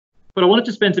But I wanted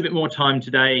to spend a bit more time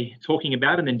today talking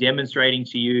about and then demonstrating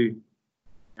to you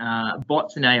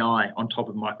bots and AI on top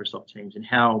of Microsoft Teams and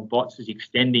how bots is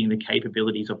extending the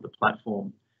capabilities of the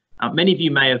platform. Many of you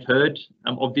may have heard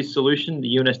of this solution,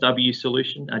 the UNSW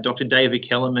solution. Dr. David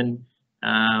Kellerman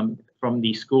from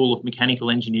the School of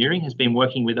Mechanical Engineering has been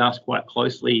working with us quite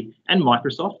closely and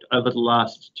Microsoft over the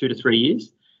last 2 to 3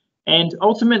 years. And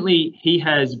ultimately, he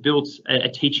has built a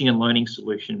teaching and learning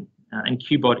solution, and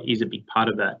QBot is a big part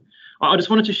of that. I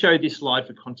just wanted to show this slide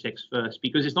for context first,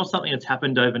 because it's not something that's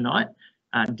happened overnight.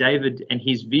 David and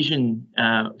his vision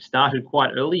started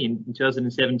quite early in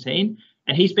 2017,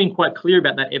 and he's been quite clear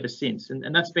about that ever since.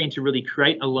 And that's been to really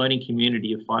create a learning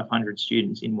community of 500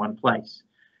 students in one place.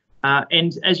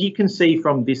 And as you can see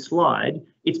from this slide,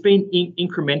 it's been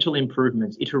incremental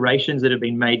improvements, iterations that have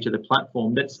been made to the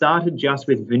platform that started just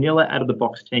with vanilla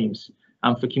out-of-the-box Teams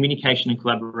for communication and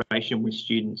collaboration with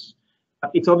students.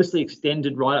 It's obviously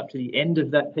extended right up to the end of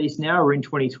that piece now. We're in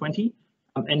 2020,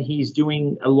 and he's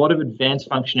doing a lot of advanced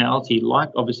functionality like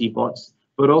obviously bots,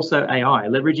 but also AI,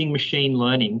 leveraging machine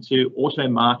learning to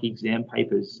auto-mark exam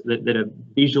papers that are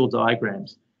visual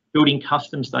diagrams, building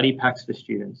custom study packs for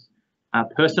students,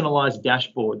 personalized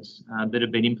dashboards that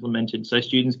have been implemented so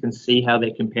students can see how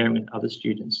they're comparing with other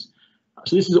students.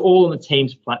 So this is all on the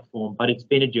Teams platform, but it's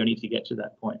been a journey to get to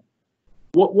that point.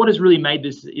 What has really made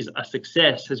this is a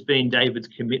success has been David's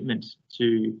commitment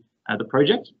to the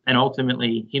project and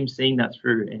ultimately him seeing that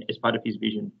through as part of his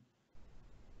vision.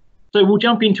 So we'll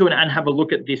jump into it and have a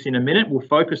look at this in a minute. We'll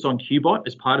focus on QBot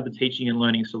as part of the teaching and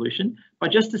learning solution.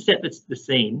 But just to set the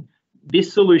scene,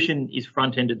 this solution is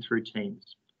front-ended through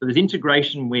Teams. So there's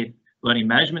integration with learning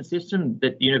management system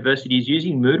that the university is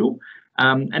using, Moodle,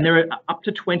 and there are up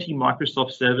to 20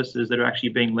 Microsoft services that are actually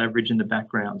being leveraged in the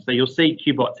background. So you'll see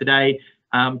QBot today.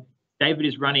 David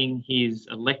is running his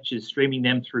lectures, streaming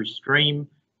them through Stream.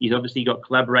 He's obviously got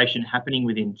collaboration happening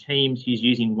within Teams. He's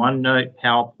using OneNote,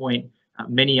 PowerPoint,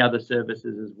 many other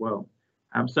services as well.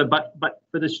 But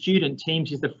for the student,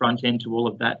 Teams is the front end to all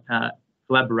of that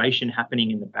collaboration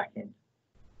happening in the back end.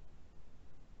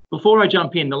 Before I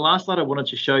jump in, the last slide I wanted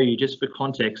to show you just for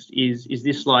context is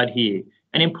this slide here.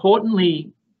 And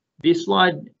importantly, this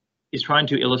slide is trying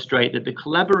to illustrate that the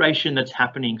collaboration that's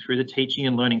happening through the teaching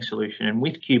and learning solution and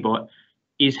with QBot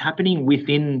is happening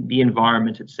within the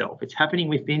environment itself. It's happening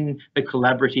within the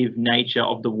collaborative nature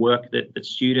of the work that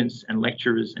students and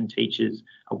lecturers and teachers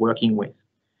are working with.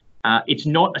 It's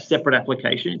not a separate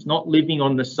application. It's not living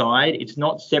on the side. It's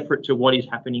not separate to what is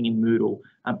happening in Moodle.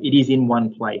 It is in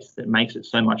one place that makes it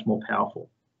so much more powerful.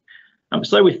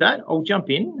 So with that, I'll jump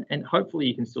in and hopefully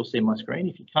you can still see my screen.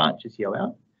 If you can't, just yell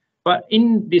out. But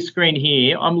in this screen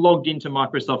here, I'm logged into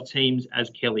Microsoft Teams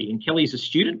as Kelly, and Kelly's a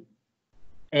student.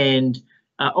 And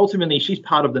ultimately, she's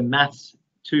part of the Maths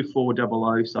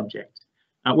 2400 subject.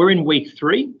 We're in week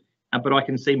 3, but I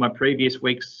can see my previous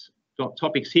week's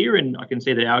topics here, and I can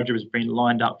see that algebra has been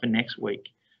lined up for next week.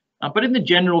 But in the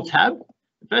general tab,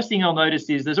 the first thing I'll notice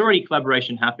is there's already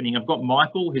collaboration happening. I've got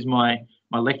Michael, who's my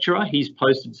lecturer. He's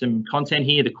posted some content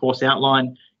here, the course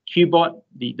outline. QBot,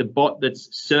 the bot that's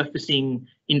surfacing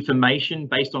information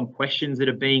based on questions that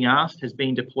are being asked, has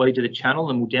been deployed to the channel,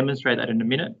 and we'll demonstrate that in a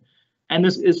minute. And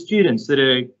there's students that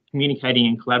are communicating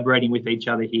and collaborating with each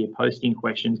other here, posting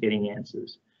questions, getting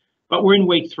answers. But we're in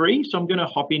week 3, so I'm going to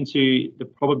hop into the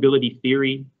probability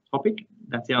theory topic.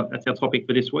 That's our topic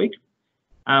for this week.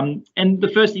 And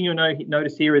the first thing you'll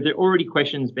notice here are there are already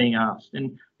questions being asked.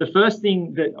 And the first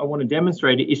thing that I want to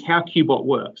demonstrate is how QBot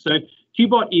works. So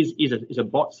QBot is a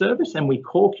bot service, and we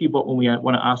call QBot when we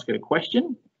want to ask it a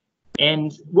question.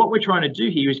 And what we're trying to do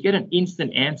here is get an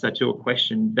instant answer to a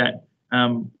question that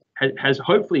has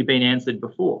hopefully been answered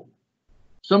before.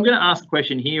 So I'm going to ask a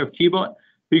question here of QBot,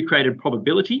 who created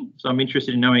probability? So I'm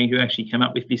interested in knowing who actually came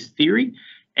up with this theory.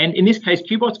 And in this case,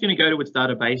 QBot's going to go to its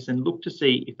database and look to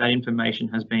see if that information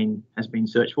has been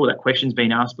searched for, that question's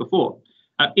been asked before.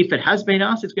 If it has been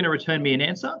asked, it's going to return me an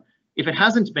answer. If it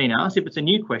hasn't been asked, if it's a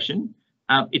new question,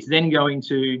 it's then going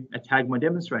to tag my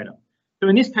demonstrator. So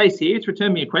in this case here, it's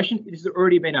returned me a question. It has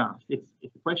already been asked.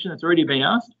 It's a question that's already been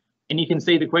asked. And you can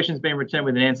see the question's been returned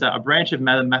with an answer, a branch of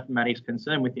mathematics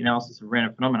concerned with the analysis of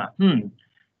random phenomena.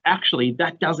 Actually,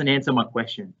 that doesn't answer my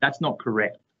question. That's not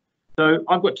correct. So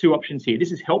I've got 2 options here.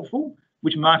 This is helpful,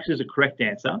 which marks as a correct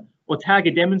answer, or tag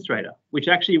a demonstrator, which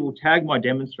actually will tag my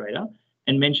demonstrator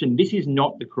and mention this is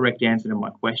not the correct answer to my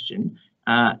question.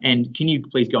 And can you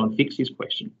please go and fix this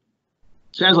question?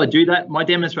 So as I do that, my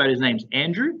demonstrator's name's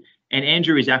Andrew, and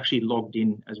Andrew is actually logged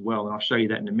in as well. And I'll show you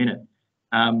that in a minute.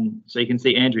 So you can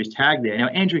see Andrew's tagged there. Now,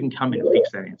 Andrew can come in and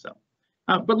fix that answer.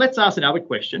 But let's ask another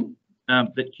question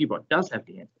that QBot does have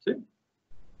the answer to.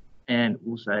 and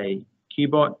we'll say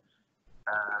QBot,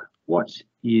 what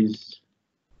is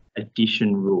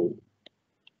addition rule?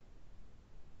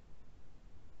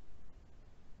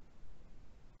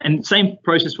 And the same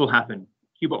process will happen.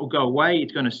 QBot will go away,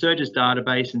 it's going to search its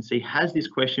database and see, has this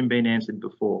question been answered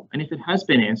before? And if it has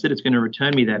been answered, it's going to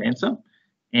return me that answer.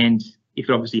 And if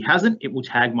it obviously hasn't, it will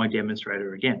tag my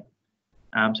demonstrator again.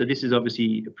 So this is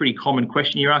obviously a pretty common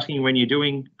question you're asking when you're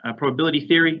doing probability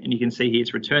theory, and you can see here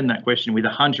it's returned that question with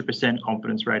 100%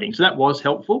 confidence rating. So that was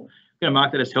helpful. I'm going to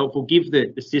mark that as helpful. Give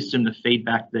the system the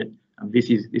feedback that this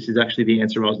is actually the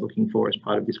answer I was looking for as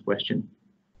part of this question.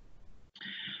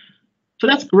 So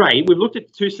that's great. We've looked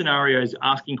at two scenarios,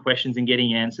 asking questions and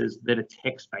getting answers that are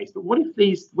text-based. But what if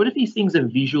these things are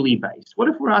visually based? What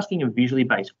if we're asking a visually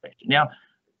based question? Now,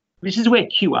 this is where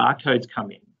QR codes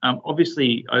come in.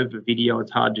 Obviously, over video,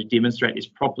 it's hard to demonstrate this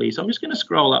properly. So I'm just going to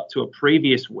scroll up to a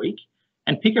previous week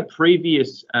and pick a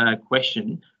previous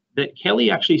question that Kelly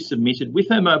actually submitted with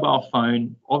her mobile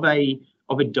phone of a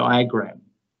diagram.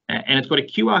 And it's got a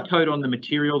QR code on the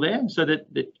material there so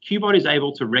that the QBot is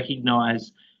able to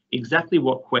recognize exactly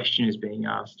what question is being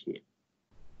asked here.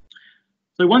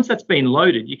 So once that's been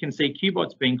loaded, you can see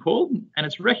QBot's been called and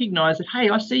it's recognized that, hey,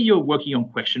 I see you're working on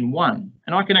question 1,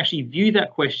 and I can actually view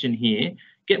that question here,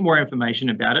 get more information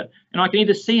about it, and I can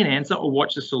either see an answer or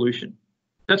watch the solution.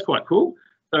 That's quite cool.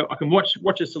 So I can watch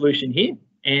a solution here,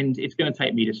 and it's going to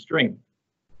take me to stream.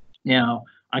 Now,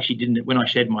 I actually didn't, when I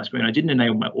shared my screen, I didn't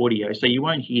enable my audio, so you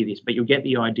won't hear this, but you'll get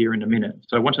the idea in a minute.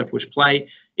 So once I push play,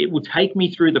 it will take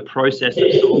me through the process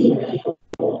of solving.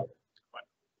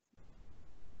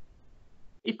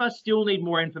 If I still need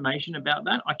more information about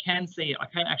that, I can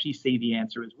actually see the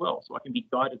answer as well. So I can be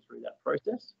guided through that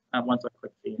process once I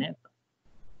click see an answer.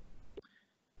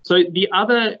 So the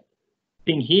other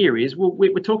thing here is, well,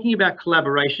 we're talking about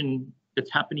collaboration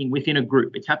that's happening within a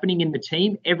group. It's happening in the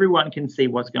team. Everyone can see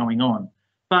what's going on.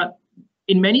 But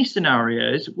in many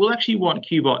scenarios, we'll actually want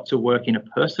QBot to work in a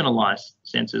personalized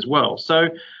sense as well. So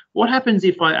what happens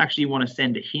if I actually want to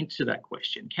send a hint to that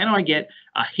question? Can I get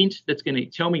a hint that's going to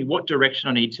tell me what direction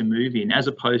I need to move in, as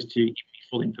opposed to give me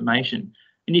full information?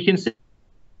 And you can see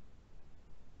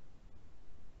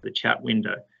the chat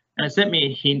window, and it sent me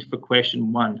a hint for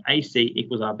question 1, AC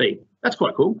equals RB. That's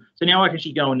quite cool. So now I can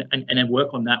actually go and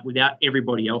work on that without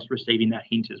everybody else receiving that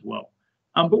hint as well.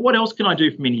 But what else can I do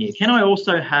from in here? Can I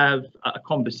also have a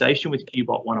conversation with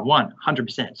QBot one-on-one?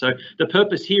 100%. So the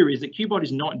purpose here is that QBot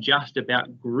is not just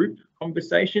about group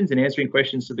conversations and answering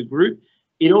questions to the group.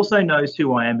 It also knows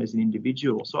who I am as an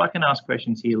individual. So I can ask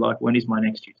questions here like, when is my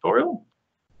next tutorial?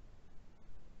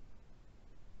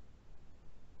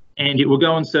 And it will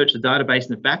go and search the database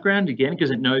in the background again,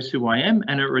 because it knows who I am,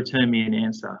 and it will return me an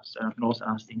answer. So I can also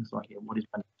ask things like, what is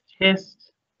my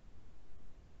test?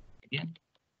 Again.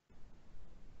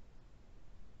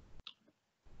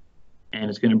 And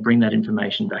it's going to bring that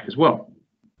information back as well.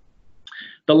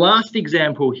 The last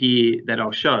example here that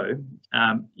I'll show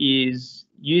is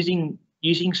using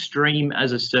Stream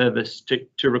as a service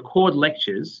to record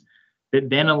lectures that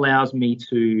then allows me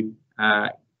to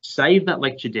save that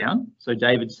lecture down. So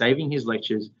David's saving his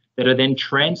lectures that are then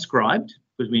transcribed,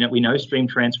 because we know Stream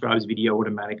transcribes video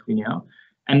automatically now,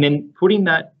 and then putting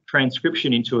that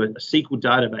transcription into a SQL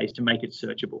database to make it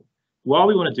searchable. Why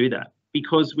we want to do that?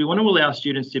 Because we want to allow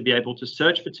students to be able to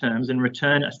search for terms and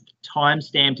return a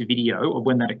time-stamped video of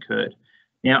when that occurred.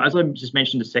 Now, as I just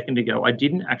mentioned a second ago, I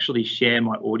didn't actually share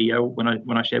my audio when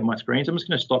I shared my screen. So I'm just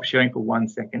going to stop sharing for 1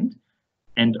 second,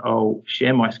 and I'll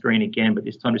share my screen again, but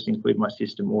this time just include my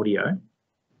system audio.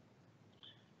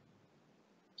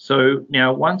 So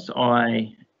now once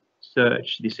I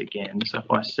search this again, so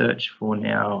if I search for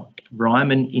now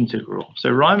Riemann integral.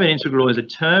 So Riemann integral is a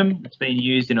term that's been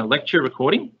used in a lecture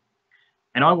recording,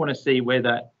 and I want to see where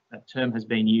that term has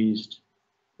been used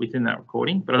within that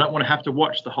recording, but I don't want to have to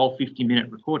watch the whole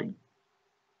 50-minute recording.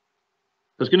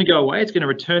 So it's going to go away. It's going to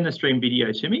return the stream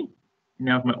video to me.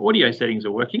 Now, if my audio settings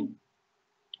are working,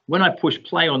 when I push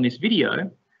play on this video,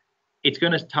 it's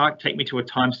going to take me to a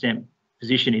timestamp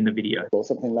position in the video. Or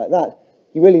something like that.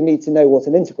 You really need to know what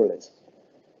an integral is.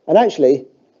 And actually,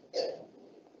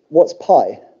 what's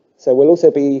pi? So we'll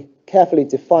also be carefully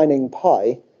defining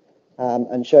pi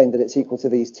and showing that it's equal to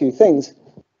these two things.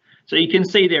 So you can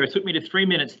see there, it took me to 3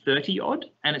 minutes 30 odd,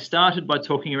 and it started by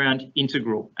talking around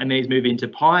integral, and these move into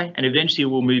pi, and eventually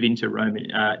we'll move into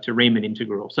Riemann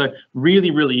integral. So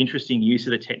really, really interesting use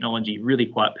of the technology, really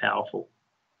quite powerful.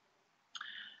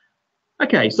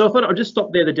 Okay, so I thought I'll just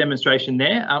stop there, the demonstration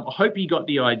there. I hope you got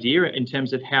the idea in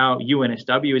terms of how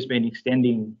UNSW has been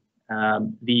extending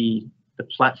the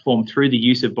platform through the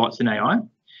use of bots and AI.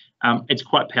 It's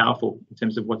quite powerful in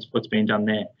terms of what's been done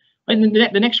there. And then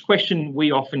the next question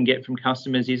we often get from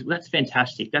customers is, well, that's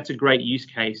fantastic. That's a great use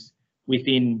case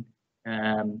within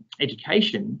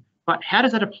education, but how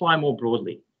does that apply more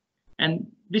broadly? And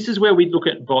this is where we look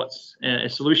at bots, a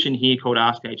solution here called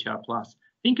Ask HR Plus.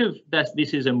 Think of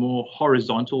this as a more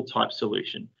horizontal type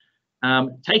solution.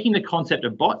 Taking the concept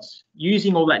of bots,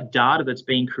 using all that data that's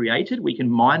being created, we can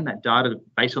mine that data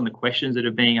based on the questions that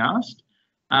are being asked,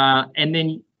 and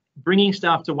then bringing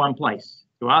staff to one place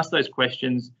to ask those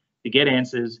questions, to get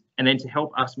answers, and then to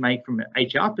help us make, from an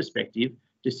HR perspective,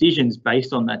 decisions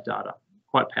based on that data.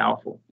 Quite powerful.